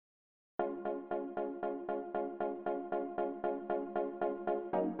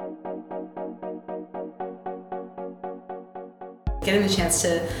Getting the chance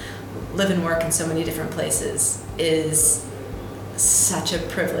to live and work in so many different places is such a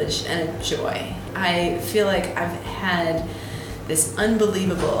privilege and a joy. I feel like I've had this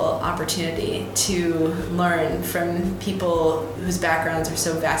unbelievable opportunity to learn from people whose backgrounds are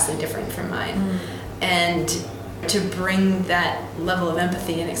so vastly different from mine. And to bring that level of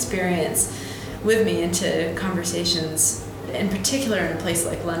empathy and experience with me into conversations, in particular in a place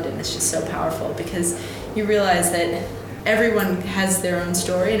like London, is just so powerful, because you realize that everyone has their own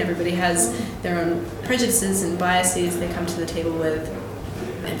story and everybody has their own prejudices and biases they come to the table with.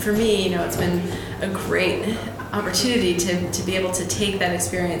 And for me, it's been a great opportunity to be able to take that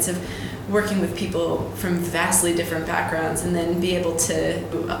experience of working with people from vastly different backgrounds and then be able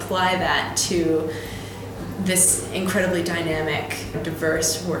to apply that to this incredibly dynamic,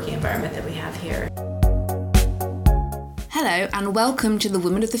 diverse working environment that we have here. Hello and welcome to the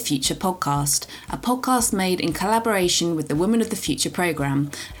Women of the Future podcast, a podcast made in collaboration with the Women of the Future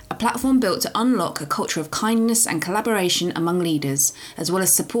programme, a platform built to unlock a culture of kindness and collaboration among leaders, as well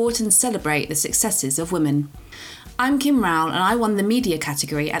as support and celebrate the successes of women. I'm Kim Rowell and I won the media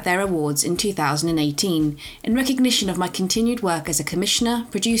category at their awards in 2018 in recognition of my continued work as a commissioner,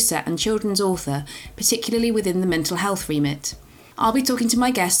 producer and children's author, particularly within the mental health remit. I'll be talking to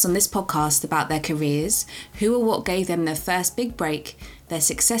my guests on this podcast about their careers, who or what gave them their first big break, their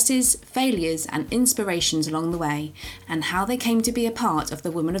successes, failures and inspirations along the way, and how they came to be a part of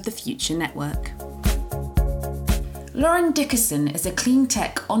the Women of the Future network. Lauren Dickerson is a clean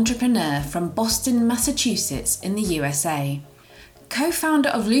tech entrepreneur from Boston, Massachusetts in the USA. Co-founder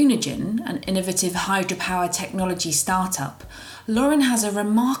of Lunagen, an innovative hydropower technology startup, Lauren has a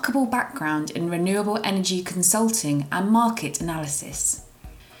remarkable background in renewable energy consulting and market analysis.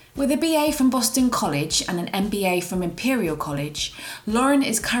 With a BA from Boston College and an MBA from Imperial College, Lauren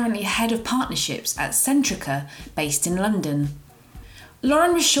is currently head of partnerships at Centrica, based in London.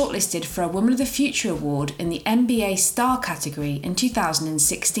 Lauren was shortlisted for a Women of the Future award in the MBA Star category in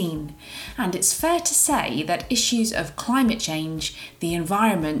 2016, and it's fair to say that issues of climate change, the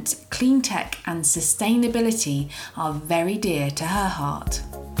environment, clean tech and sustainability are very dear to her heart.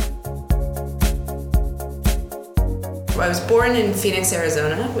 I was born in Phoenix,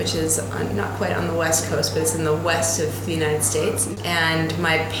 Arizona, which is not quite on the west coast, but it's in the west of the United States. And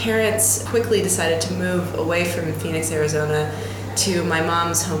my parents quickly decided to move away from Phoenix, Arizona to my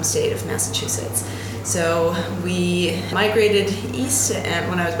mom's home state of Massachusetts. So we migrated east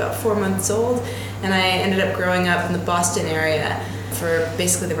when I was about 4 months old, and I ended up growing up in the Boston area for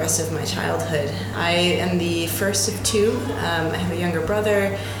basically the rest of my childhood. I am the first of two. I have a younger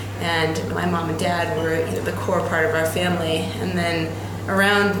brother, and my mom and dad were the core part of our family. And then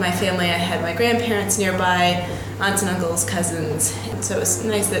around my family, I had my grandparents nearby, aunts and uncles, cousins. And so it was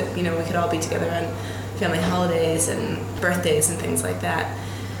nice that we could all be together on family holidays and birthdays and things like that.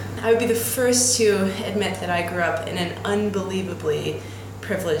 I would be the first to admit that I grew up in an unbelievably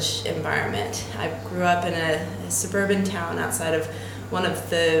privileged environment. I grew up in a suburban town outside of one of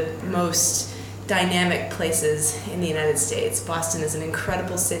the most dynamic places in the United States. Boston is an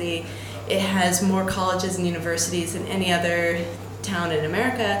incredible city. It has more colleges and universities than any other town in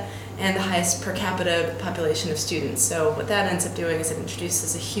America, and the highest per capita population of students. So what that ends up doing is it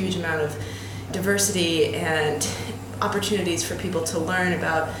introduces a huge amount of diversity and opportunities for people to learn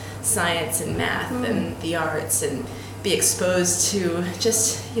about science and math and the arts and be exposed to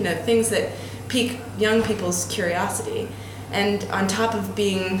just things that pique young people's curiosity. And on top of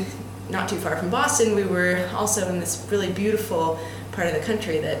being not too far from Boston, we were also in this really beautiful part of the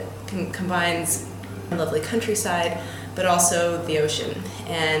country that combines a lovely countryside but also the ocean.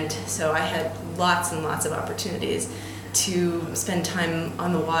 And so I had lots and lots of opportunities to spend time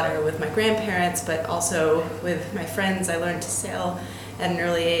on the water with my grandparents, but also with my friends. I learned to sail at an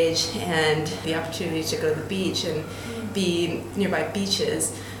early age, and the opportunity to go to the beach and be nearby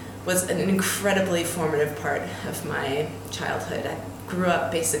beaches was an incredibly formative part of my childhood. I grew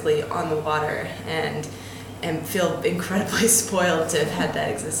up basically on the water and feel incredibly spoiled to have had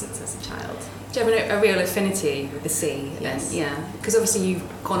that existence as a child. Do you have a real affinity with the sea? Yes. Yeah, because obviously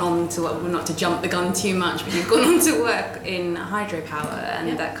you've gone on to, well, not to jump the gun too much, but you've gone on to work in hydropower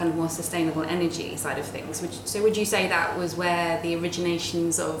and that kind of more sustainable energy side of things. Would you say that was where the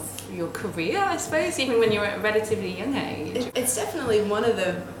originations of your career, I suppose, even when you were at a relatively young age? It's definitely one of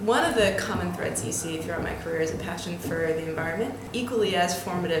the common threads you see throughout my career is a passion for the environment. Equally as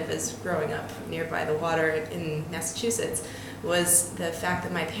formative as growing up nearby the water in Massachusetts was the fact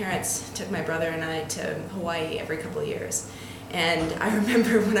that my parents took my brother and I to Hawaii every couple of years. And I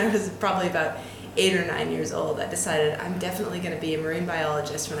remember when I was probably about 8 or 9 years old, I decided I'm definitely going to be a marine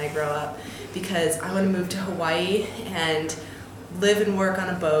biologist when I grow up because I want to move to Hawaii and live and work on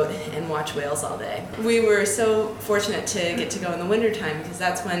a boat and watch whales all day. We were so fortunate to get to go in the wintertime because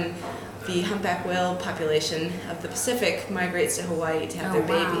that's when the humpback whale population of the Pacific migrates to Hawaii to have their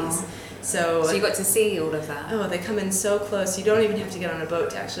babies. So you got to see all of that? Oh, they come in so close. You don't even have to get on a boat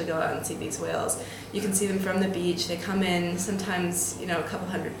to actually go out and see these whales. You can see them from the beach. They come in sometimes, a couple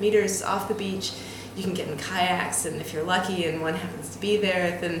hundred meters off the beach. You can get in kayaks, and if you're lucky and one happens to be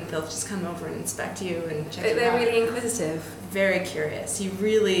there, then they'll just come over and inspect you and check you out. They're really inquisitive. Very curious. You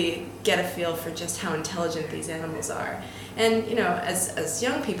really get a feel for just how intelligent these animals are. And, as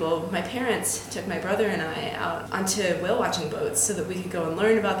young people, my parents took my brother and I out onto whale watching boats so that we could go and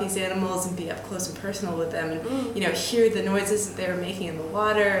learn about these animals and be up close and personal with them and, hear the noises that they were making in the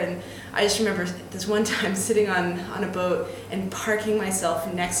water. And I just remember this one time sitting on a boat and parking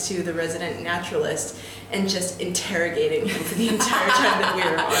myself next to the resident naturalist and just interrogating him for the entire time that we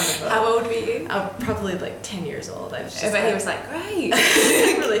were on the boat. How old were you? Probably like 10 years old. I was just he was like, great.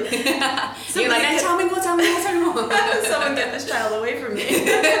 Really. You're like, no, tell me more. Someone get this child away from me.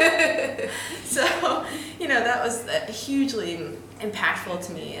 So, that was hugely impactful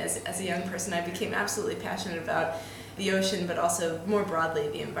to me as a young person. I became absolutely passionate about the ocean, but also more broadly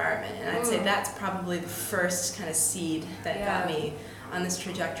the environment. And I'd say that's probably the first kind of seed that got me on this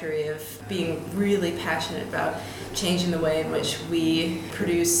trajectory of being really passionate about changing the way in which we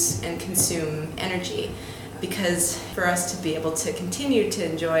produce and consume energy. Because for us to be able to continue to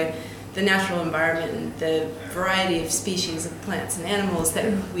enjoy the natural environment and the variety of species of plants and animals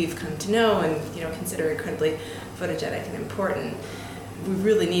that we've come to know and consider incredibly photogenic and important, we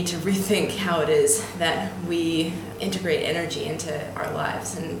really need to rethink how it is that we integrate energy into our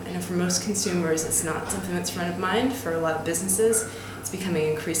lives. And I know for most consumers, it's not something that's front of mind. For a lot of businesses, it's becoming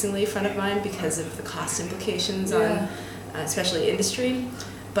increasingly front of mind because of the cost implications on especially industry.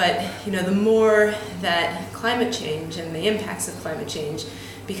 But the more that climate change and the impacts of climate change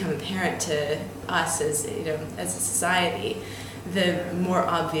become apparent to us as a society, the more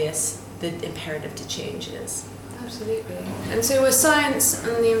obvious the imperative to change is. Absolutely. And so was science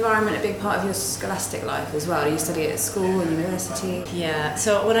and the environment a big part of your scholastic life as well? Do you study at school and university? Yeah.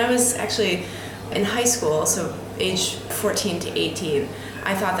 So when I was actually in high school, so age 14 to 18,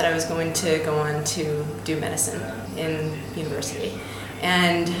 I thought that I was going to go on to do medicine in university.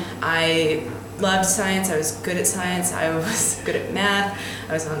 And I loved science. I was good at science. I was good at math.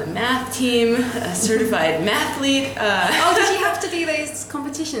 I was on the math team, a certified mathlete. Did you have to do those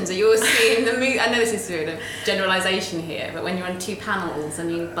competitions? Are you always seeing the movie? I know this is sort of generalisation here, but when you're on two panels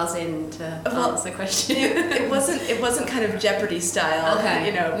and you buzz in to answer a question, it wasn't kind of Jeopardy style,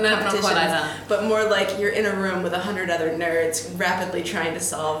 competitions, not quite like that. But more like you're in a room with 100 other nerds rapidly trying to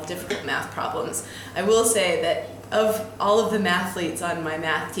solve difficult math problems. I will say that of all of the mathletes on my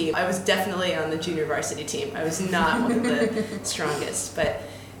math team, I was definitely on the junior varsity team. I was not one of the strongest, but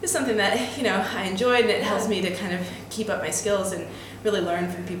it's something that I enjoyed, and it helps me to kind of keep up my skills and really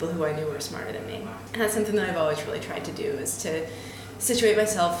learn from people who I knew were smarter than me. And that's something that I've always really tried to do, is to situate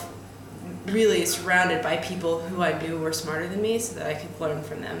myself really surrounded by people who I knew were smarter than me so that I could learn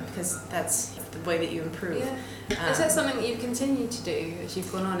from them, because that's the way that you improve. Is that something that you've continued to do as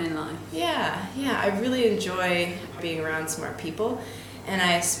you've gone on in life? Yeah, I really enjoy being around smart people, and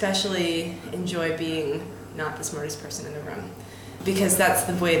I especially enjoy being not the smartest person in the room, because that's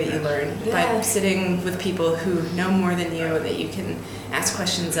the way that you learn, by sitting with people who know more than you that you can ask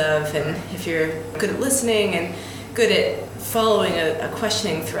questions of. And if you're good at listening and good at following a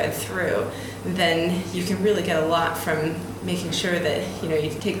questioning thread through, then you can really get a lot from making sure that you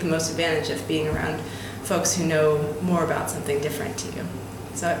can take the most advantage of being around folks who know more about something different to you.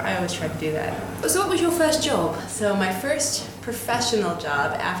 So I always try to do that. So what was your first job? So my first professional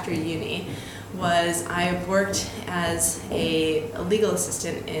job after uni was I worked as a legal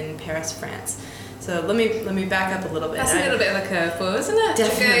assistant in Paris, France. So let me back up a little bit. That's a little bit of a curveball, isn't it?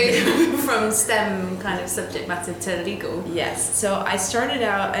 Definitely. To go from STEM kind of subject matter to legal. Yes. So I started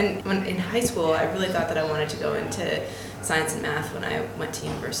out, and in high school, I really thought that I wanted to go into science and math when I went to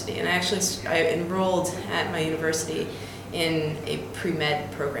university. And I enrolled at my university in a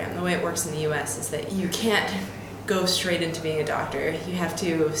pre-med program. The way it works in the US is that you can't go straight into being a doctor. You have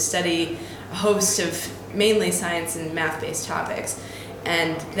to study a host of mainly science and math-based topics,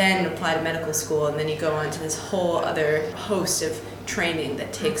 and then apply to medical school, and then you go on to this whole other host of training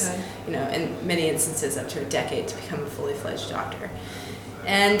that takes, in many instances up to a decade to become a fully fledged doctor.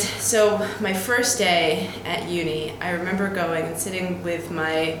 And so my first day at uni, I remember going and sitting with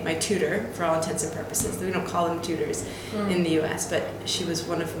my tutor, for all intents and purposes. We don't call them tutors in the US, but she was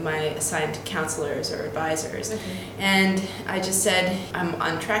one of my assigned counselors or advisors. And I just said, I'm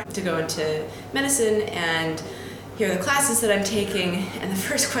on track to go into medicine, and here are the classes that I'm taking. And the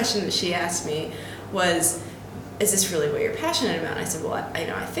first question that she asked me was, is this really what you're passionate about? And I said, well,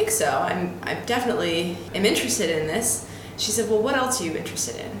 I think so. I definitely am interested in this. She said, well, what else are you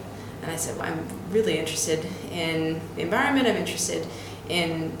interested in? And I said, well, I'm really interested in the environment. I'm interested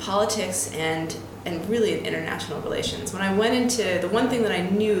in politics and really in international relations. When I went into, the one thing that I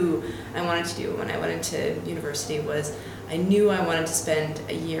knew I wanted to do when I went into university was I knew I wanted to spend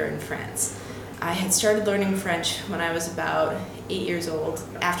a year in France. I had started learning French when I was about 8 years old,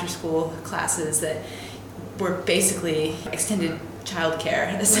 after school classes that were basically extended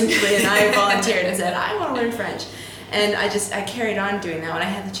childcare, essentially, and I volunteered and said, I want to learn French. And I carried on doing that. When I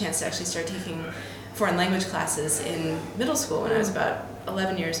had the chance to actually start taking foreign language classes in middle school when I was about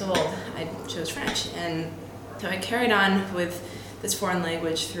 11 years old, I chose French. And so I carried on with this foreign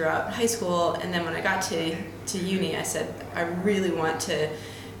language throughout high school, and then when I got to uni, I said, I really want to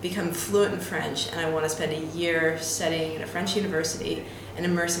become fluent in French, and I want to spend a year studying at a French university and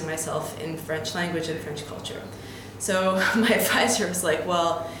immersing myself in French language and French culture. So my advisor was like,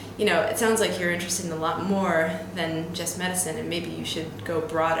 well, it sounds like you're interested in a lot more than just medicine, and maybe you should go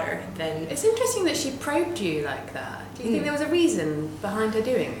broader than... It's interesting that she probed you like that. Do you think there was a reason behind her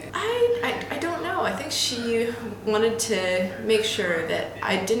doing it? I don't know. I think she wanted to make sure that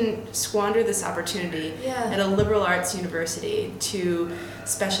I didn't squander this opportunity at a liberal arts university to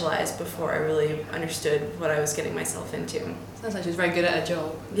specialize before I really understood what I was getting myself into. Sounds like she was very good at her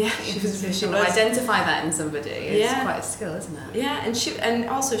job. Yeah, she was. Identify that in somebody. It's quite a skill, isn't it? Yeah, and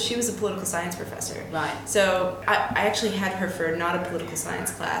also she was a political science professor. Right. So I actually had her for not a political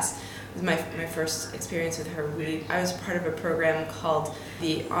science class. It was my first experience with her. I was part of a program called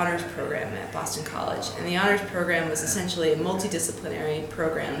the Honors Program at Boston College. And the Honors Program was essentially a multidisciplinary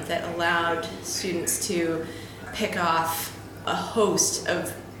program that allowed students to pick off a host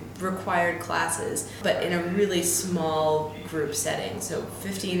of required classes, but in a really small group setting. So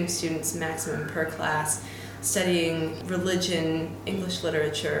 15 students maximum per class, studying religion, English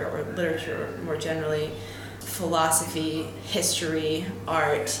literature, or literature more generally, philosophy, history,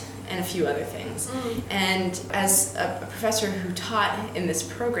 art, and a few other things. And as a professor who taught in this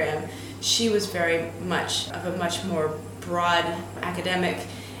program, she was very much of a much more broad academic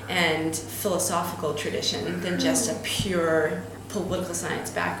and philosophical tradition than just a pure political science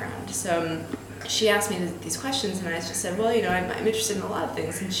background. So she asked me these questions, and I just said, well, I'm interested in a lot of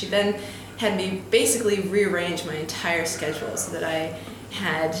things. And she then had me basically rearrange my entire schedule so that I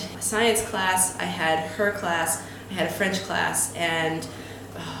had a science class, I had her class, I had a French class, and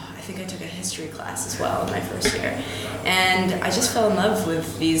I think I took a history class as well in my first year. And I just fell in love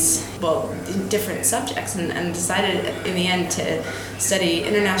with these, different subjects and decided in the end to study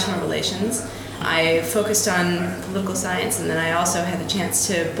international relations. I focused on political science, and then I also had the chance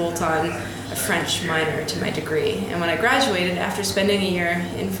to bolt on a French minor to my degree. And when I graduated, after spending a year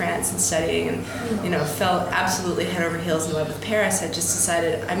in France and studying and fell absolutely head over heels in love with Paris, I just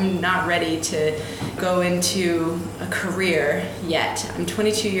decided I'm not ready to go into a career yet. I'm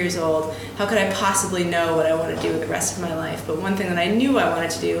 22 years old. How could I possibly know what I want to do with the rest of my life? But one thing that I knew I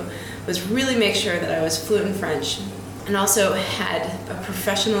wanted to do was really make sure that I was fluent in French and also had a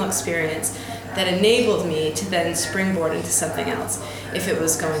professional experience that enabled me to then springboard into something else. If it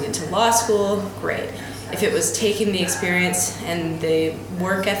was going into law school, great. If it was taking the experience and the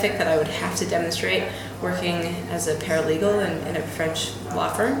work ethic that I would have to demonstrate working as a paralegal in a French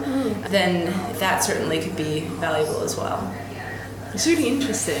law firm, then that certainly could be valuable as well. It's really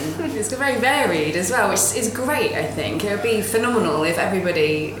interesting. It's very varied as well, which is great, I think. It would be phenomenal if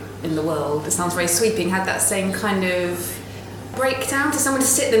everybody in the world, it sounds very sweeping, had that same kind of breakdown, to someone to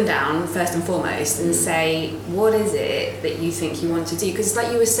sit them down first and foremost and say, what is it that you think you want to do? Because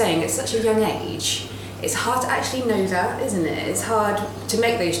like you were saying, at such a young age, it's hard to actually know that, isn't it? It's hard to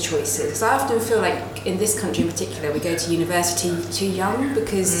make those choices. So I often feel like in this country in particular, we go to university too young,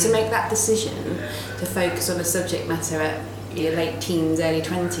 because to make that decision to focus on a subject matter at your late teens, early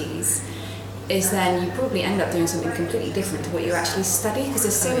 20s, is then you probably end up doing something completely different to what you actually study, because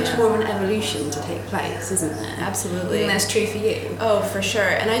there's so much more of an evolution to take place, isn't there? Absolutely. And that's true for you. Oh, for sure.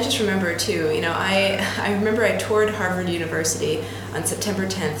 And I just remember too, I remember I toured Harvard University on September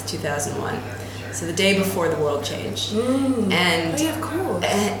 10th, 2001. So the day before the world changed. And oh, yeah, of course.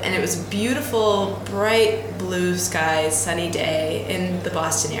 And it was a beautiful, bright blue sky, sunny day in the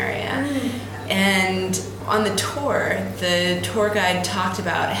Boston area. And on the tour guide talked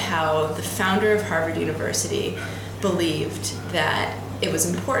about how the founder of Harvard University believed that it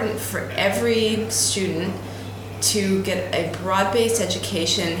was important for every student to get a broad-based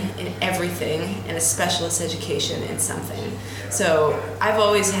education in everything and a specialist education in something. So I've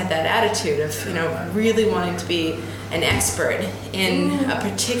always had that attitude of, really wanting to be an expert in a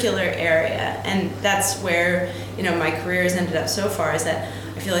particular area. And that's where, my career has ended up so far, is that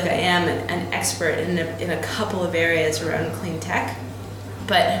I feel like I am an expert in a couple of areas around clean tech.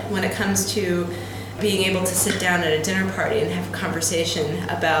 But when it comes to being able to sit down at a dinner party and have a conversation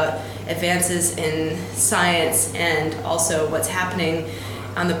about advances in science and also what's happening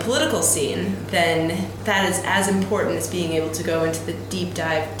on the political scene, then that is as important as being able to go into the deep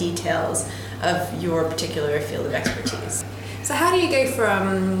dive details of your particular field of expertise. So how do you go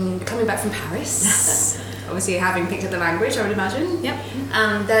from coming back from Paris, obviously having picked up the language, I would imagine, Yep.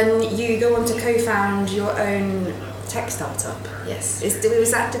 and then you go on to co-found your own tech startup? Yes. Did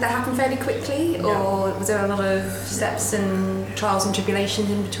that happen fairly quickly, or was there a lot of steps and trials and tribulations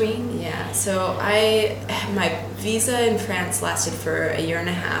in between? Yeah, so my visa in France lasted for a year and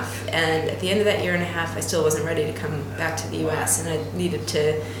a half, and at the end of that year and a half, I still wasn't ready to come back to the US, and I needed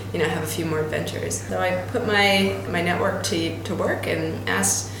to, have a few more adventures. So I put my network to work and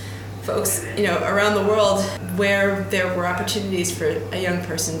asked folks, around the world where there were opportunities for a young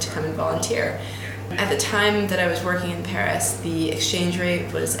person to come and volunteer. At the time that I was working in Paris, the exchange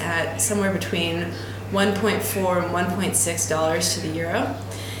rate was at somewhere between $1.4 and $1.6 to the euro.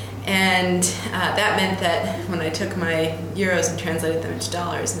 And that meant that when I took my euros and translated them into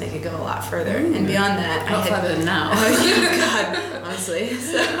dollars, and they could go a lot further. And beyond that, Not further than now. Oh, God, honestly.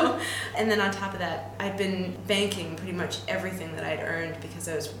 So, and then on top of that, I'd been banking pretty much everything that I'd earned because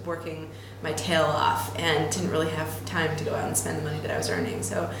I was working my tail off and didn't really have time to go out and spend the money that I was earning.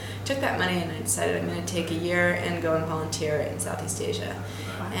 So I took that money and I decided I'm going to take a year and go and volunteer in Southeast Asia.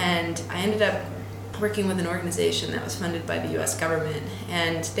 Wow. And I ended up working with an organization that was funded by the US government,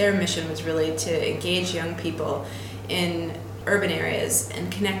 and their mission was really to engage young people in urban areas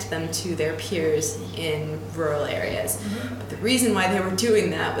and connect them to their peers in rural areas. Mm-hmm. But the reason why they were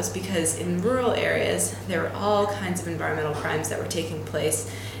doing that was because in rural areas there were all kinds of environmental crimes that were taking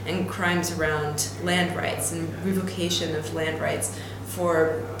place, and crimes around land rights and revocation of land rights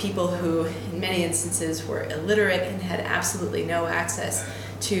for people who in many instances were illiterate and had absolutely no access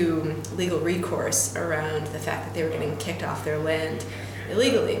to legal recourse around the fact that they were getting kicked off their land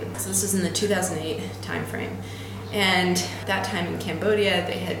illegally. So this was in the 2008 timeframe. And that time in Cambodia,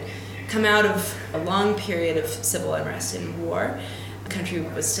 they had come out of a long period of civil unrest and war. The country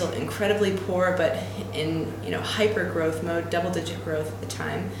was still incredibly poor, but in hyper growth mode, double-digit growth at the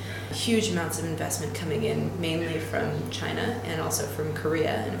time. Huge amounts of investment coming in, mainly from China and also from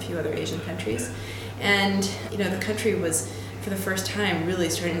Korea and a few other Asian countries. And the country was, for the first time, really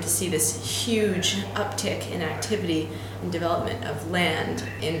starting to see this huge uptick in activity and development of land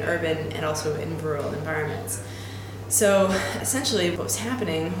in urban and also in rural environments. So essentially what was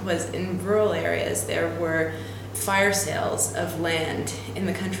happening was in rural areas there were fire sales of land in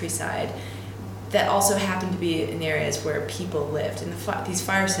the countryside that also happened to be in areas where people lived. And these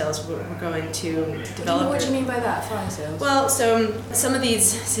fire sales were going to develop... What do you mean by that, fire sales? Well, so some of these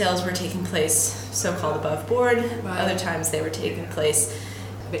sales were taking place so-called above board. Right. Other times they were taking place...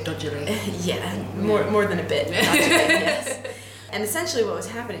 A bit dodgily. More than a bit dodgily, yes. And essentially what was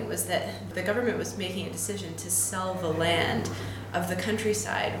happening was that the government was making a decision to sell the land of the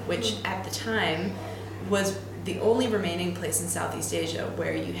countryside, which at the time was the only remaining place in Southeast Asia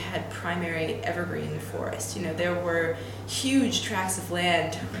where you had primary evergreen forest. There were huge tracts of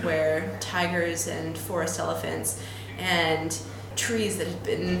land where tigers and forest elephants and trees that had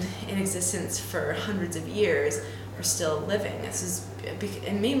been in existence for hundreds of years were still living.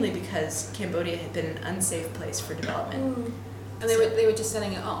 And mainly because Cambodia had been an unsafe place for development. And they were just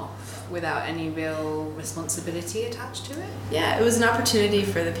selling it off without any real responsibility attached to it? Yeah, it was an opportunity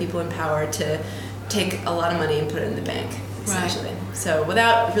for the people in power to take a lot of money and put it in the bank, essentially. Right. So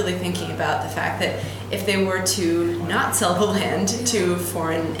without really thinking about the fact that if they were to not sell the land to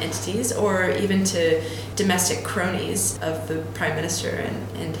foreign entities or even to domestic cronies of the prime minister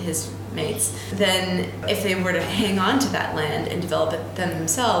and his mates, then if they were to hang on to that land and develop it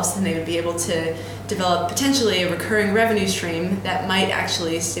themselves, then they would be able to develop potentially a recurring revenue stream that might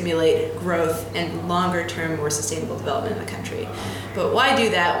actually stimulate growth and longer term, more sustainable development in the country. But why do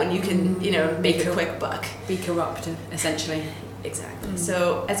that when you can, make a quick buck? Be corrupt, essentially. Exactly.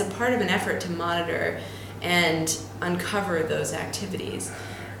 So as a part of an effort to monitor and uncover those activities,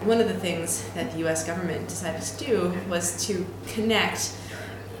 one of the things that the US government decided to do was to connect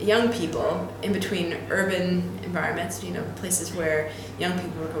young people in between urban environments, places where young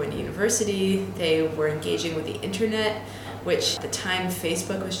people were going to university, they were engaging with the internet, which at the time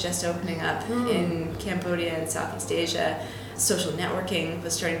Facebook was just opening up in Cambodia and Southeast Asia. Social networking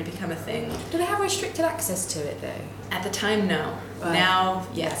was starting to become a thing. Do they have restricted access to it though? At the time, no. Right. Now,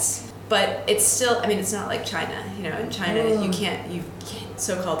 yes. But it's still, I mean, it's not like China. In China, you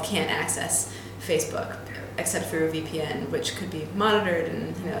so-called can't access Facebook except through a VPN, which could be monitored,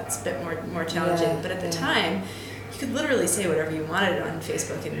 and it's a bit more challenging. Yeah, but at the time, you could literally say whatever you wanted on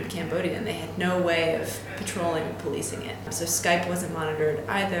Facebook in Cambodia, and they had no way of patrolling and policing it. So Skype wasn't monitored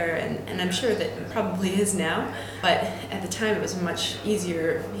either, and I'm sure that it probably is now. But at the time, it was a much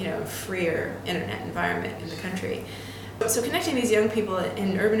easier, freer internet environment in the country. So connecting these young people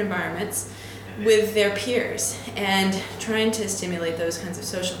in urban environments with their peers and trying to stimulate those kinds of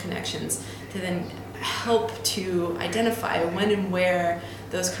social connections to then help to identify when and where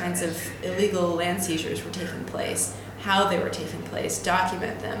those kinds of illegal land seizures were taking place, how they were taking place,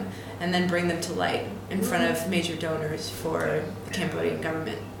 document them, and then bring them to light in front of major donors for the Cambodian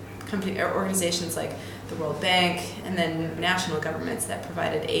government, or organizations like the World Bank, and then national governments that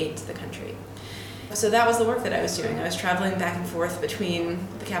provided aid to the country. So that was the work that I was doing. I was traveling back and forth between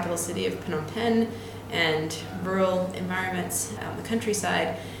the capital city of Phnom Penh and rural environments out in the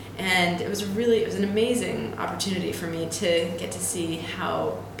countryside. And it was an amazing opportunity for me to get to see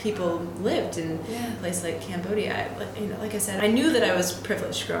how people lived in a place like Cambodia. Like I said, I knew that I was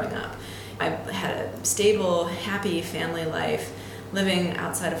privileged growing up. I had a stable, happy family life, living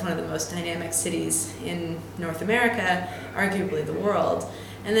outside of one of the most dynamic cities in North America, arguably the world,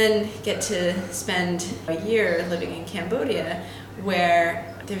 and then get to spend a year living in Cambodia,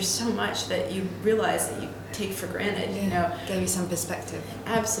 where there's so much that you realize that you take for granted. Gave you some perspective.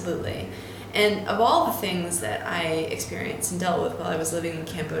 Absolutely. And of all the things that I experienced and dealt with while I was living in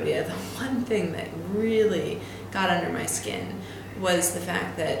Cambodia, the one thing that really got under my skin was the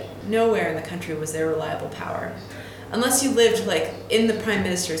fact that nowhere in the country was there reliable power. Unless you lived in the Prime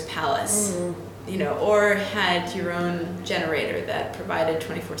Minister's palace, or had your own generator that provided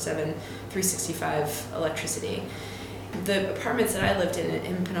 24/7, 365 electricity. The apartments that I lived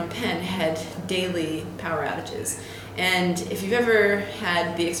in Phnom Penh had daily power outages. And if you've ever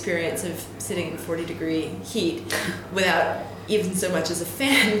had the experience of sitting in 40-degree heat without even so much as a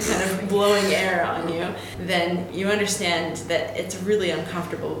fan kind of blowing air on you, then you understand that it's really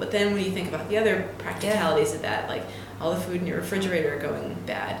uncomfortable. But then when you think about the other practicalities of that, like all the food in your refrigerator going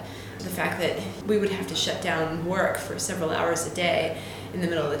bad, the fact that we would have to shut down work for several hours a day in the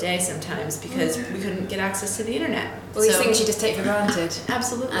middle of the day sometimes because we couldn't get access to the internet. All these things you just take for granted.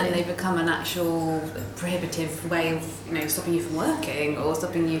 Absolutely. And they become an actual prohibitive way of, stopping you from working or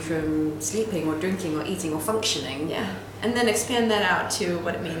stopping you from sleeping or drinking or eating or functioning. Yeah. And then expand that out to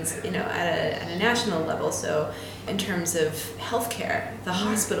what it means, at a national level. So in terms of healthcare, the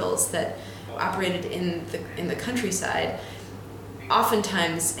hospitals that operated in the countryside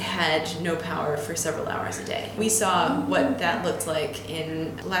oftentimes had no power for several hours a day. We saw what that looked like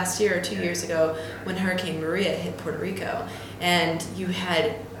in last year or 2 years ago when Hurricane Maria hit Puerto Rico, and you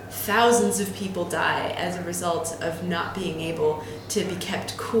had thousands of people die as a result of not being able to be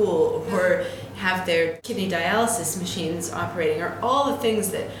kept cool or have their kidney dialysis machines operating, or all the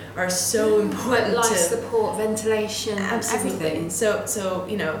things that are so important life to support, ventilation, everything. everything. So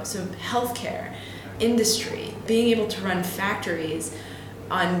healthcare, industry, being able to run factories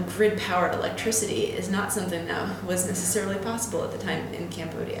on grid-powered electricity is not something that was necessarily possible at the time in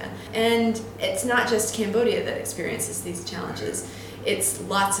Cambodia. And it's not just Cambodia that experiences these challenges. It's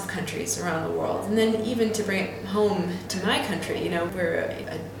lots of countries around the world. And then even to bring it home to my country, we're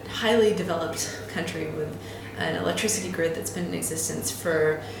a highly developed country with an electricity grid that's been in existence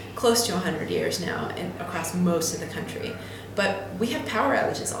for close to 100 years now across most of the country. But we have power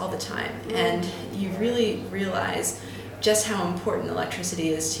outages all the time, and you really realize just how important electricity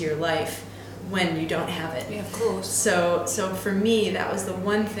is to your life when you don't have it. Yeah, of course. So for me, that was the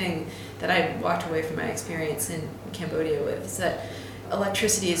one thing that I walked away from my experience in Cambodia with, is that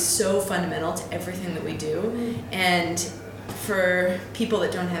electricity is so fundamental to everything that we do, and for people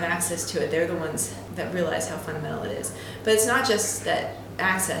that don't have access to it, they're the ones that realize how fundamental it is. But it's not just that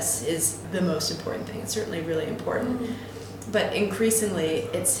access is the most important thing. It's certainly really important. But increasingly,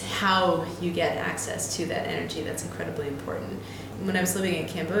 it's how you get access to that energy that's incredibly important. When I was living in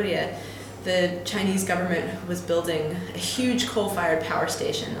Cambodia, the Chinese government was building a huge coal-fired power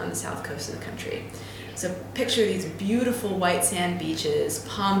station on the south coast of the country. So picture these beautiful white sand beaches,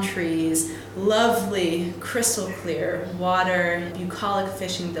 palm trees, lovely crystal clear water, bucolic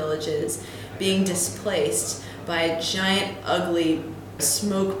fishing villages being displaced by a giant, ugly,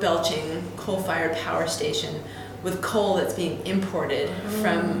 smoke-belching coal-fired power station with coal that's being imported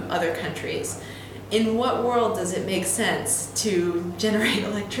from other countries. in what world does it make sense to generate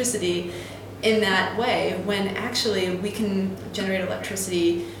electricity in that way when actually we can generate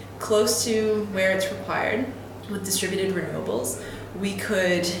electricity close to where it's required with distributed renewables? We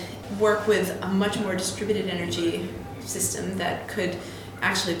could work with a much more distributed energy system that could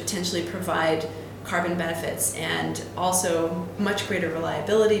actually potentially provide carbon benefits and also much greater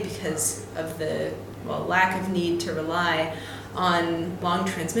reliability because of the lack of need to rely on long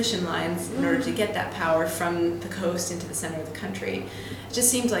transmission lines in order to get that power from the coast into the center of the country. It just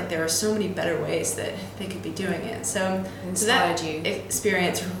seems like there are so many better ways that they could be doing it. So that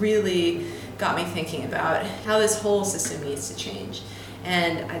experience really got me thinking about how this whole system needs to change.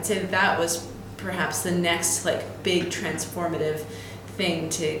 And I'd say that was perhaps the next big transformative thing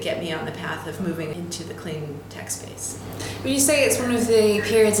to get me on the path of moving into the clean tech space. Would you say it's one of the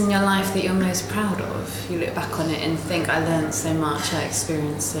periods in your life that you're most proud of? You look back on it and think, I learned so much, I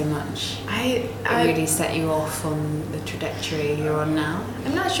experienced so much. It really set you off on the trajectory you're on now?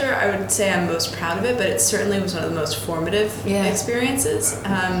 I'm not sure I would say I'm most proud of it, but it certainly was one of the most formative experiences.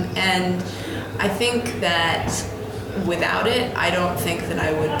 And I think that without it, I don't think that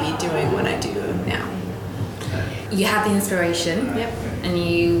I would be doing what I do now. You had the inspiration, and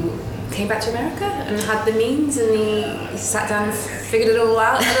you came back to America and had the means, and you sat down and figured it all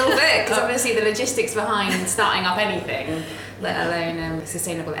out a little bit, because obviously the logistics behind starting up anything, let alone a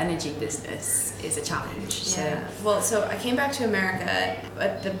sustainable energy business, is a challenge. So I came back to America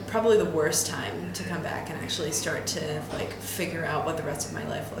at probably the worst time to come back and actually start to figure out what the rest of my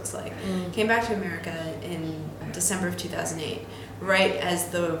life looks like. Came back to America in December of 2008, right as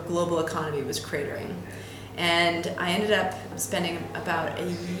the global economy was cratering. And I ended up spending about a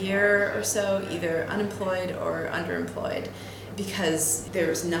year or so either unemployed or underemployed because there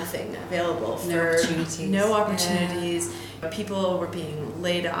was nothing available no opportunities. People were being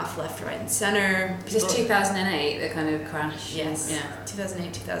laid off left, right, and center. Just 2008, the kind of crash. Yes.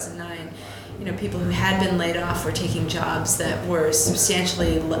 2008, 2009. People who had been laid off were taking jobs that were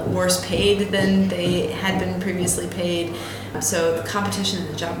substantially worse paid than they had been previously paid. So the competition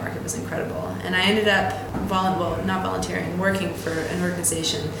in the job market was incredible. And I ended up, not volunteering, working for an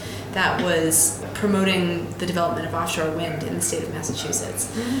organization that was promoting the development of offshore wind in the state of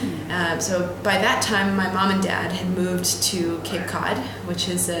Massachusetts. So by that time, my mom and dad had moved to Cape Cod, which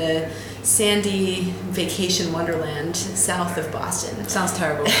is a sandy vacation wonderland south of Boston. Sounds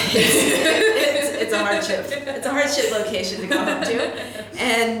terrible. It's a hardship. It's a hardship location to go home to.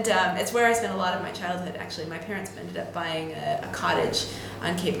 And it's where I spent a lot of my childhood, actually. My parents ended up buying a cottage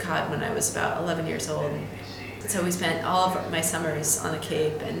on Cape Cod when I was about 11 years old. So we spent all of my summers on the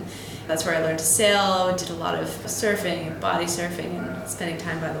Cape, and that's where I learned to sail, did a lot of surfing and body surfing and spending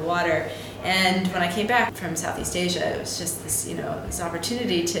time by the water. And when I came back from Southeast Asia, it was just this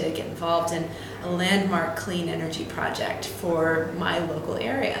opportunity to get involved in a landmark clean energy project for my local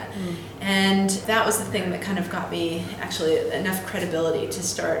area. And that was the thing that kind of got me actually enough credibility to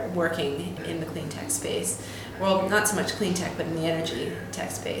start working in the clean tech space. Well, not so much clean tech, but in the energy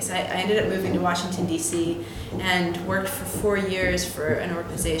tech space. I ended up moving to Washington, D.C. and worked for 4 years for an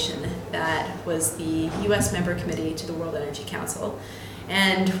organization that was the U.S. member committee to the World Energy Council.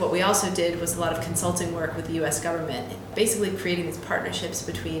 And what we also did was a lot of consulting work with the U.S. government, basically creating these partnerships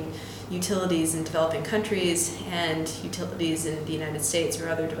between utilities in developing countries and utilities in the United States or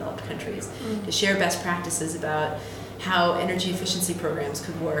other developed countries to share best practices about how energy efficiency programs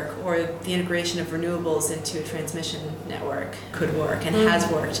could work, or the integration of renewables into a transmission network could work and has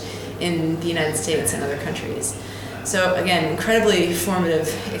worked in the United States and other countries. So again, incredibly formative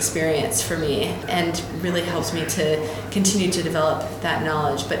experience for me, and really helped me to continue to develop that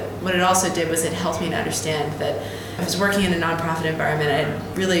knowledge. But what it also did was it helped me to understand that I was working in a nonprofit environment. I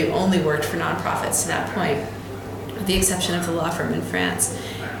had really only worked for nonprofits to that point, with the exception of the law firm in France.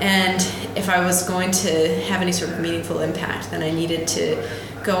 And if I was going to have any sort of meaningful impact, then I needed to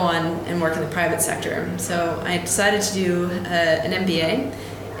go on and work in the private sector. So I decided to do an MBA.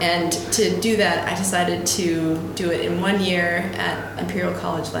 And to do that, I decided to do it in 1 year at Imperial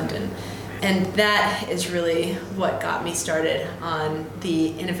College London. And that is really what got me started on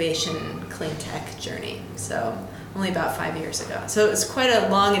the innovation clean tech journey. So only about 5 years ago. So it's quite a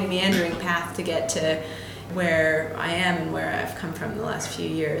long and meandering path to get to where I am and where I've come from the last few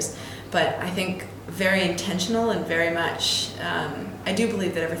years. But I think very intentional and very much, I do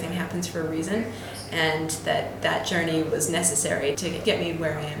believe that everything happens for a reason, and that journey was necessary to get me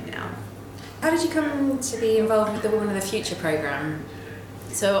where I am now. How did you come to be involved with the Women of the Future program?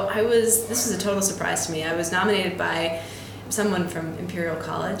 So this was a total surprise to me. I was nominated by someone from Imperial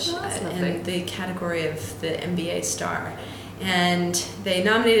College in the category of the MBA star. And they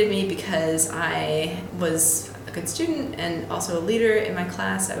nominated me because I was a good student and also a leader in my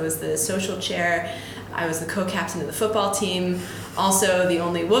class. I was the social chair. I was the co-captain of the football team, also the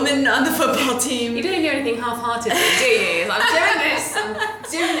only woman on the football team. You don't do anything half-heartedly, do you? I'm doing this. I'm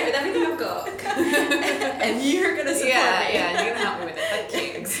doing it with everything I've got. And you're going to support me. Yeah, you're going to help me with it.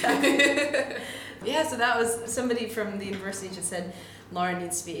 Thank you. Exactly. Yeah, so that was somebody from the university just said, Lauren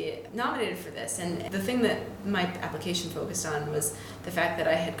needs to be nominated for this. And the thing that my application focused on was the fact that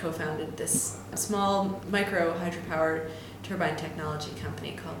I had co-founded this small micro hydropower turbine technology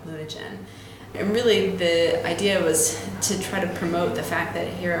company called Lunagen. And really the idea was to try to promote the fact that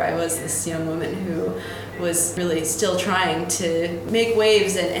here I was, this young woman who was really still trying to make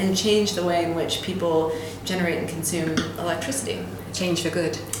waves and change the way in which people generate and consume electricity. Change for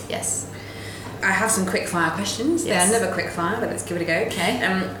good. Yes. I have some quick fire questions. Yes. They're never quick fire, but let's give it a go. Okay.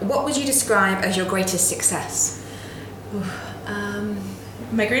 What would you describe as your greatest success?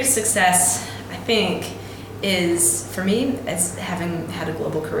 My greatest success, I think, is for me as having had a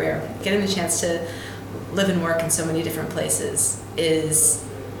global career. Getting the chance to live and work in so many different places is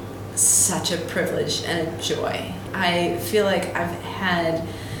such a privilege and a joy. I feel like I've had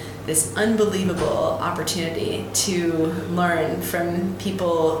this unbelievable opportunity to learn from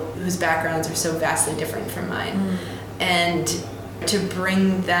people whose backgrounds are so vastly different from mine, and to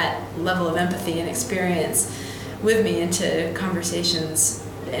bring that level of empathy and experience with me into conversations,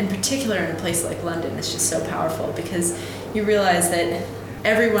 in particular in a place like London, is just so powerful, because you realize that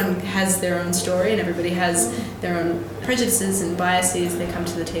everyone has their own story and everybody has their own prejudices and biases they come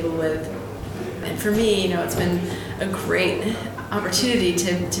to the table with. And for me, it's been a great opportunity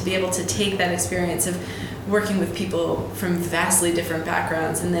to be able to take that experience of working with people from vastly different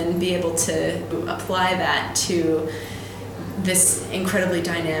backgrounds and then be able to apply that to this incredibly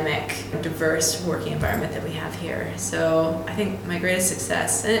dynamic, diverse working environment that we have here. So I think my greatest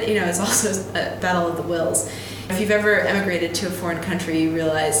success, and it's also a battle of the wills. If you've ever emigrated to a foreign country, you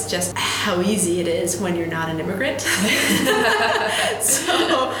realize just how easy it is when you're not an immigrant.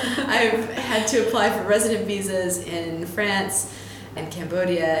 So I've had to apply for resident visas in France and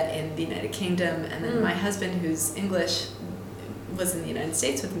Cambodia, in the United Kingdom, and then my husband, who's English, was in the United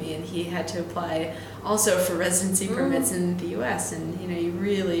States with me, and he had to apply also for residency permits in the US. And you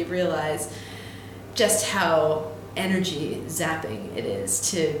really realize just how energy zapping it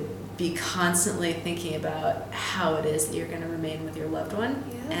is to be constantly thinking about how it is that you're going to remain with your loved one,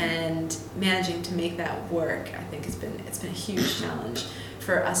 and managing to make that work. I think it's been a huge challenge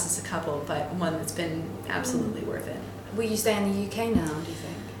for us as a couple, but one that's been absolutely worth it. Will you stay in the UK now, do you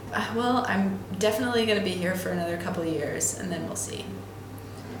think? Well, I'm definitely going to be here for another couple of years, and then we'll see.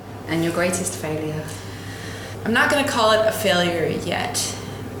 And your greatest failure? I'm not going to call it a failure yet.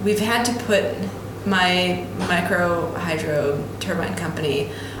 We've had to put my micro hydro turbine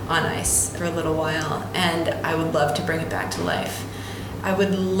company on ice for a little while, and I would love to bring it back to life. I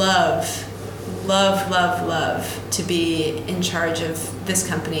would love to be in charge of this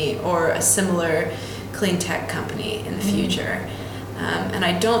company or a similar clean tech company in the future. And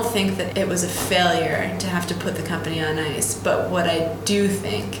I don't think that it was a failure to have to put the company on ice, but what I do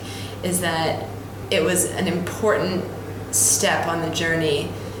think is that it was an important step on the journey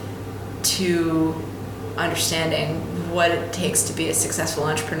to understanding what it takes to be a successful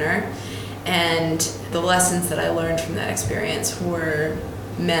entrepreneur. And the lessons that I learned from that experience were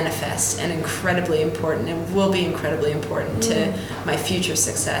manifest and incredibly important, and will be incredibly important to my future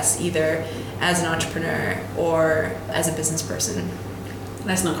success, either as an entrepreneur or as a business person.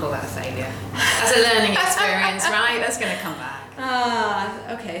 Let's not call that a failure. As a learning experience, right? That's going to come back.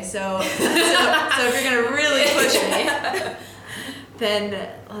 Okay, so if you're going to really push me, then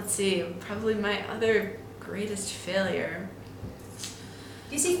let's see, probably my other greatest failure.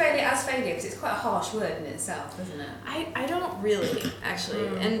 Do you see failure as failure? Because it's quite a harsh word in itself, isn't it? I don't really, actually.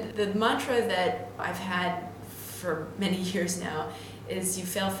 And the mantra that I've had for many years now is you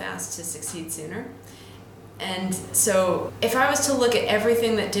fail fast to succeed sooner. And so if I was to look at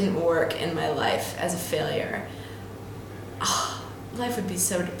everything that didn't work in my life as a failure, life would be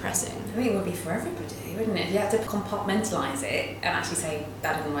so depressing. I think it would be for everybody, wouldn't it? You have to compartmentalize it and actually say,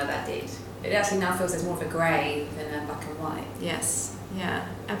 that didn't work, that did. It actually now feels there's more of a grey than a black and white. Yes, yeah,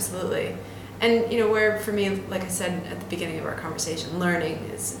 absolutely. And where for me, like I said at the beginning of our conversation, learning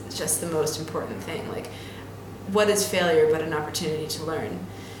is just the most important thing. Like, what is failure but an opportunity to learn?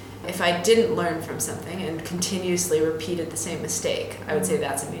 If I didn't learn from something and continuously repeated the same mistake, I would say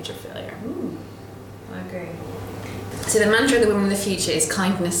that's a major failure. I agree. So the mantra of the Women of the Future is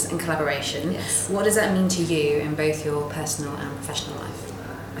kindness and collaboration. Yes. What does that mean to you in both your personal and professional life?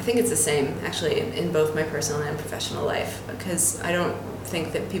 I I think it's the same, actually, in both my personal and professional life, because I don't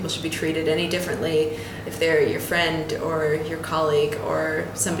think that people should be treated any differently if they're your friend or your colleague or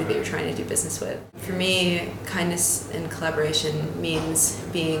somebody that you're trying to do business with. For me, kindness and collaboration means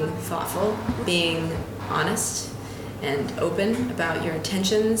being thoughtful, being honest and open about your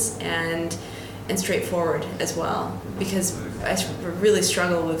intentions, and straightforward as well, because I really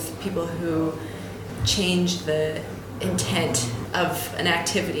struggle with people who change the intent of an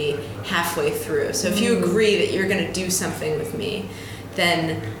activity halfway through. So if you agree that you're going to do something with me,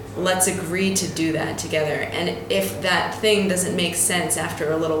 then let's agree to do that together. And if that thing doesn't make sense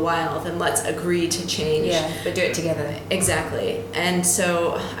after a little while, then let's agree to change. Yeah, but do it together. Exactly. And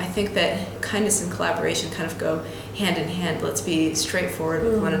so I think that kindness and collaboration kind of go hand in hand. Let's be straightforward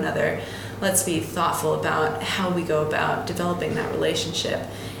with one another. Let's be thoughtful about how we go about developing that relationship.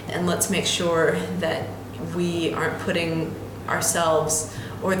 And let's make sure that we aren't putting ourselves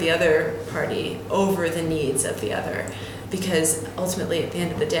or the other party over the needs of the other. Because ultimately, at the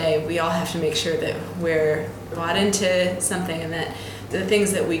end of the day, we all have to make sure that we're bought into something and that the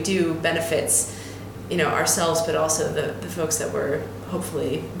things that we do benefits, ourselves, but also the folks that we're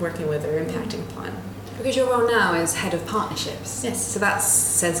hopefully working with or impacting upon. Because your role now is head of partnerships. Yes. So that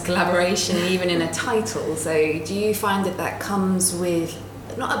says collaboration even in a title. So do you find that comes with,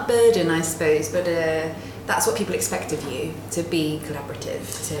 not a burden, I suppose, but that's what people expect of you, to be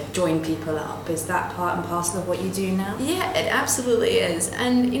collaborative, to join people up? Is that part and parcel of what you do now? Yeah, it absolutely is.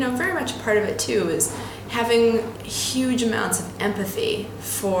 And, very much part of it too is having huge amounts of empathy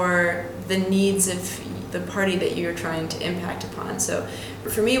for the needs of the party that you're trying to impact upon. So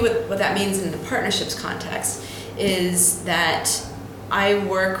for me, what that means in the partnerships context is that I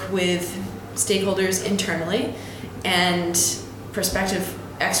work with stakeholders internally and prospective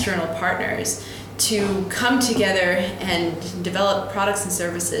external partners to come together and develop products and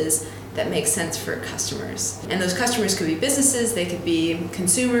services that make sense for customers. And those customers could be businesses, they could be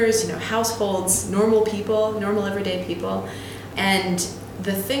consumers, households, normal people, normal everyday people. And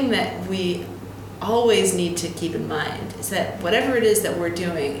the thing that we always need to keep in mind is that whatever it is that we're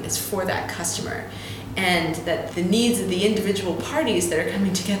doing is for that customer, and that the needs of the individual parties that are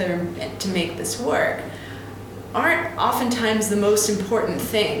coming together to make this work aren't oftentimes the most important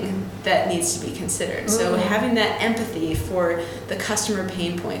thing that needs to be considered. So having that empathy for the customer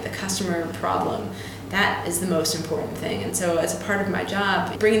pain point, the customer problem, that is the most important thing. And so as a part of my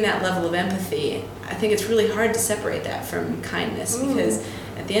job, bringing that level of empathy, I think it's really hard to separate that from kindness, because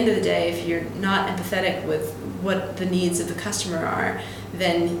at the end of the day, if you're not empathetic with what the needs of the customer are,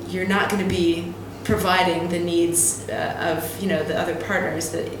 then you're not going to be providing the needs of the other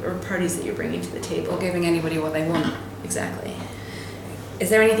partners or parties that you're bringing to the table. Or giving anybody what they want. Exactly. Is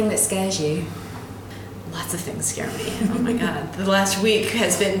there anything that scares you? Lots of things scare me. Oh my God. The last week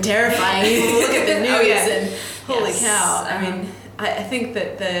has been terrifying. You look at the news and holy cow. I mean, I think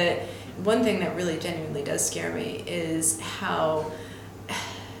that the one thing that really genuinely does scare me is how,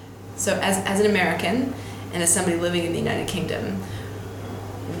 so as an American and as somebody living in the United Kingdom,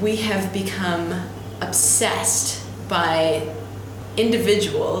 we have become obsessed by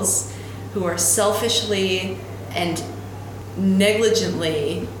individuals who are selfishly and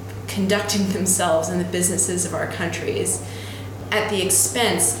negligently conducting themselves in the businesses of our countries at the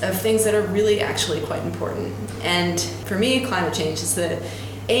expense of things that are really actually quite important. And for me, climate change is the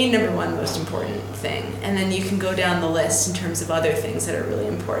number one most important thing. And then you can go down the list in terms of other things that are really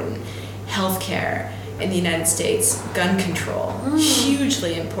important. Healthcare in the United States, gun control,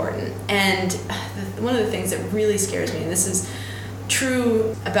 hugely important. And one of the things that really scares me, and this is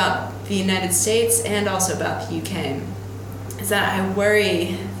true about the United States and also about the UK, is that I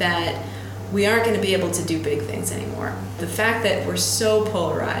worry that we aren't going to be able to do big things anymore. The fact that we're so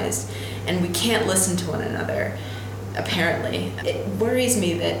polarized and we can't listen to one another, apparently, it worries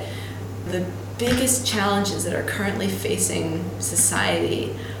me that the biggest challenges that are currently facing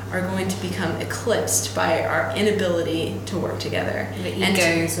society are going to become eclipsed by our inability to work together. The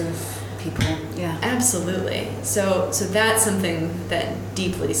egos of people, yeah. Absolutely. So that's something that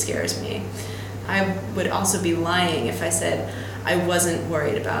deeply scares me. I would also be lying if I said I wasn't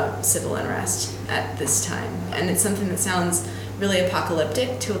worried about civil unrest at this time. And it's something that sounds really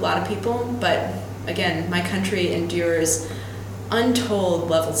apocalyptic to a lot of people, but again, my country endures untold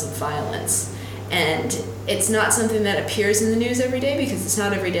levels of violence. And it's not something that appears in the news every day, because it's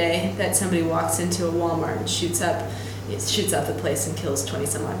not every day that somebody walks into a Walmart and shoots up the place and kills 20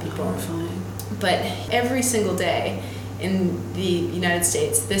 some odd people. Horrifying. But every single day in the United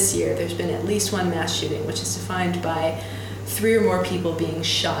States this year, there's been at least one mass shooting, which is defined by 3 or more people being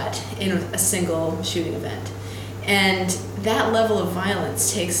shot in a single shooting event. And that level of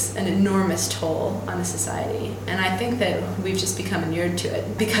violence takes an enormous toll on the society. And I think that we've just become inured to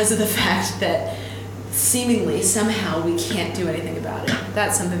it because of the fact that seemingly somehow we can't do anything about it.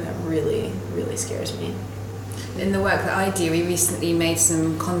 That's something that really, really scares me. In the work that I do, we recently made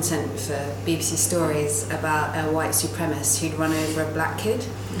some content for BBC Stories about a white supremacist who'd run over a black kid.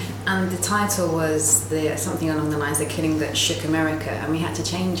 And the title was something along the lines, "The Killing That Shook America," and we had to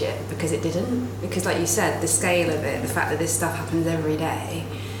change it because it didn't. Because like you said, the scale of it, the fact that this stuff happens every day,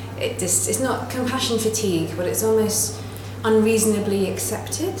 it's not compassion fatigue, but it's almost unreasonably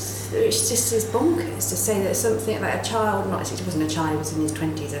accepted. It just is bonkers to say that something like a child, it wasn't a child, he was in his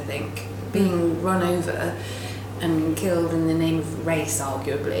 20s, I think, being run over and killed in the name of race,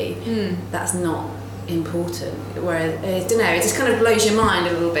 arguably, that's not important. Whereas, I don't know, it just kind of blows your mind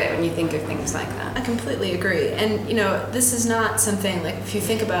a little bit when you think of things like that. I completely agree. And, this is not something, like, if you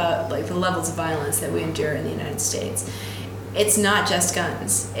think about, like, the levels of violence that we endure in the United States, it's not just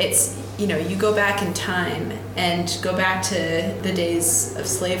guns. It's, you go back in time and go back to the days of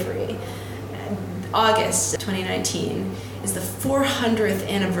slavery. August 2019 is the 400th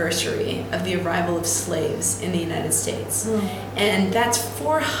anniversary of the arrival of slaves in the United States. And that's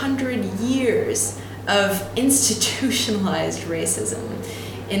 400 years of institutionalized racism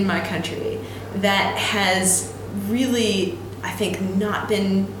in my country that has really, I think, not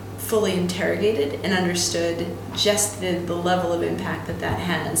been fully interrogated and understood just the level of impact that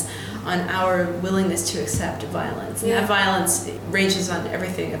has on our willingness to accept violence. And that violence ranges on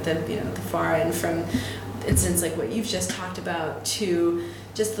everything at the far end, from incidents like what you've just talked about to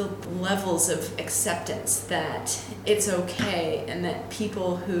just the levels of acceptance that it's okay and that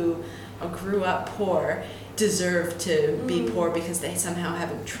people who grew up poor deserve to be poor because they somehow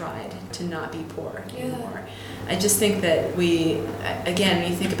haven't tried to not be poor anymore. I just think that when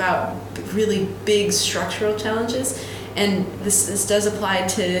you think about really big structural challenges, and this does apply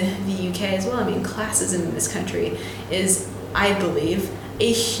to the UK as well. I mean, classism in this country is, I believe,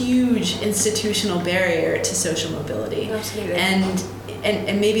 a huge institutional barrier to social mobility. Absolutely.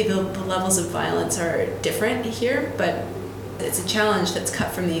 And maybe the levels of violence are different here, but it's a challenge that's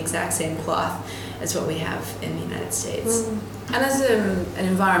cut from the exact same cloth as what we have in the United States. And as an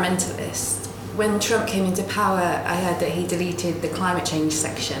environmentalist, when Trump came into power, I heard that he deleted the climate change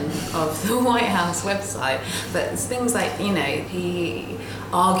section of the White House website. But things like, he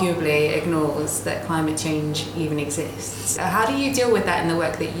arguably ignores that climate change even exists. How do you deal with that in the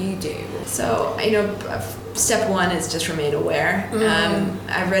work that you do? So, step one is just remain aware.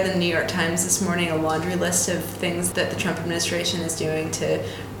 I read in the New York Times this morning a laundry list of things that the Trump administration is doing to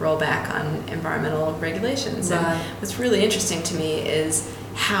roll back on environmental regulations. Right. And what's really interesting to me is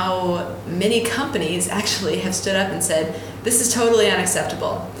how many companies actually have stood up and said, this is totally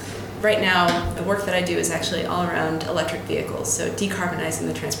unacceptable. Right now, the work that I do is actually all around electric vehicles, so decarbonizing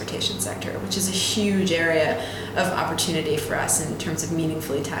the transportation sector, which is a huge area of opportunity for us in terms of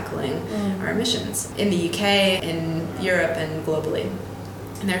meaningfully tackling our emissions. In the UK, in Europe, and globally.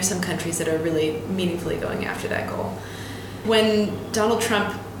 And there are some countries that are really meaningfully going after that goal. When Donald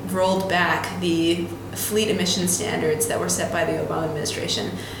Trump rolled back the fleet emission standards that were set by the Obama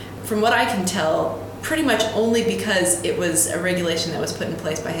administration, from what I can tell, pretty much only because it was a regulation that was put in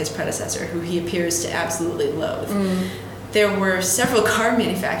place by his predecessor, who he appears to absolutely loathe. There were several car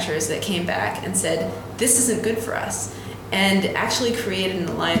manufacturers that came back and said, this isn't good for us, and actually created an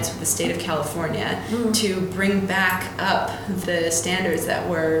alliance with the state of California to bring back up the standards that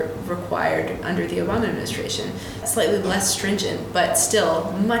were required under the Obama administration. Slightly less stringent, but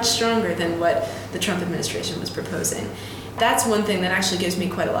still much stronger than what the Trump administration was proposing. That's one thing that actually gives me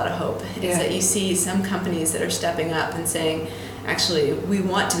quite a lot of hope, is that you see some companies that are stepping up and saying, actually, we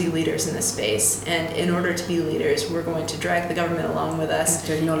want to be leaders in this space, and in order to be leaders, we're going to drag the government along with us. You have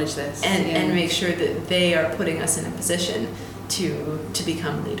to acknowledge this. And make sure that they are putting us in a position to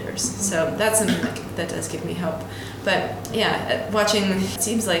become leaders. So that's something that does give me hope. But watching, it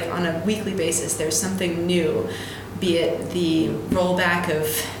seems like on a weekly basis, there's something new, be it the rollback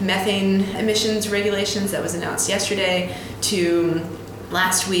of methane emissions regulations that was announced yesterday, to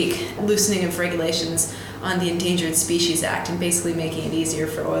last week loosening of regulations on the Endangered Species Act and basically making it easier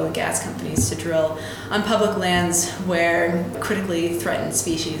for oil and gas companies to drill on public lands where critically threatened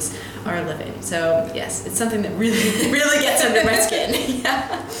species are living. So yes, it's something that really, really gets under my skin.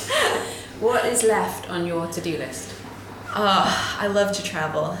 What is left on your to-do list? I love to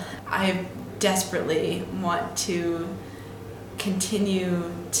travel. I desperately want to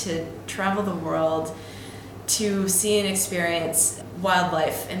continue to travel the world, to see and experience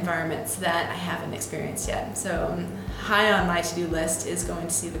wildlife environments that I haven't experienced yet. So high on my to-do list is going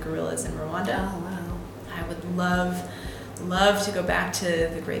to see the gorillas in Rwanda. Oh, wow. I would love love to go back to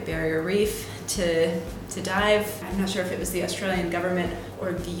the Great Barrier Reef to dive. I'm not sure if it was the Australian government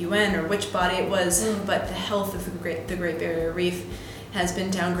or the UN or which body it was, but the health of the Great Barrier Reef has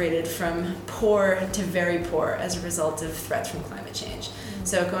been downgraded from poor to very poor as a result of threats from climate change.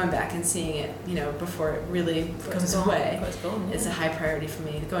 So going back and seeing it, before it really goes away is a high priority for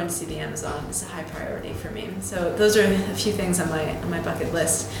me. Going to see the Amazon is a high priority for me. So those are a few things on my bucket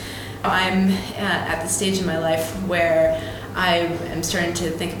list. I'm at the stage in my life where I am starting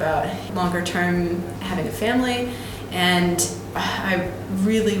to think about longer term having a family, and I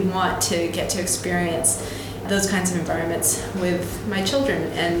really want to get to experience those kinds of environments with my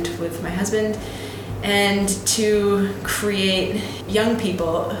children and with my husband, and to create young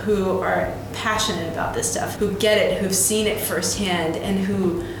people who are passionate about this stuff, who get it, who've seen it firsthand, and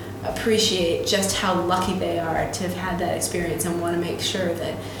who appreciate just how lucky they are to have had that experience and want to make sure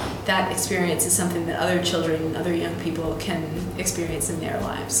that that experience is something that other children and other young people can experience in their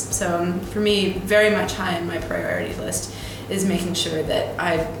lives. So for me, very much high on my priority list is making sure that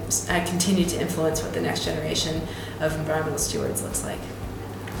I continue to influence what the next generation of environmental stewards looks like.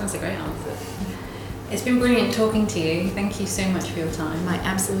 That's a great answer. It's been brilliant talking to you. Thank you so much for your time. My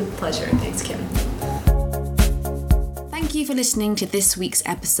absolute pleasure. Thanks, Kim. Thank you for listening to this week's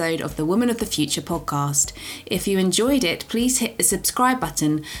episode of the Women of the Future podcast. If you enjoyed it, please hit the subscribe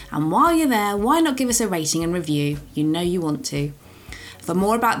button, and while you're there, why not give us a rating and review? You know you want to. For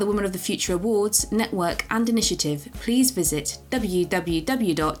more about the Women of the Future Awards, network and initiative, please visit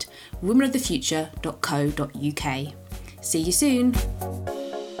www.womenofthefuture.co.uk. See you soon.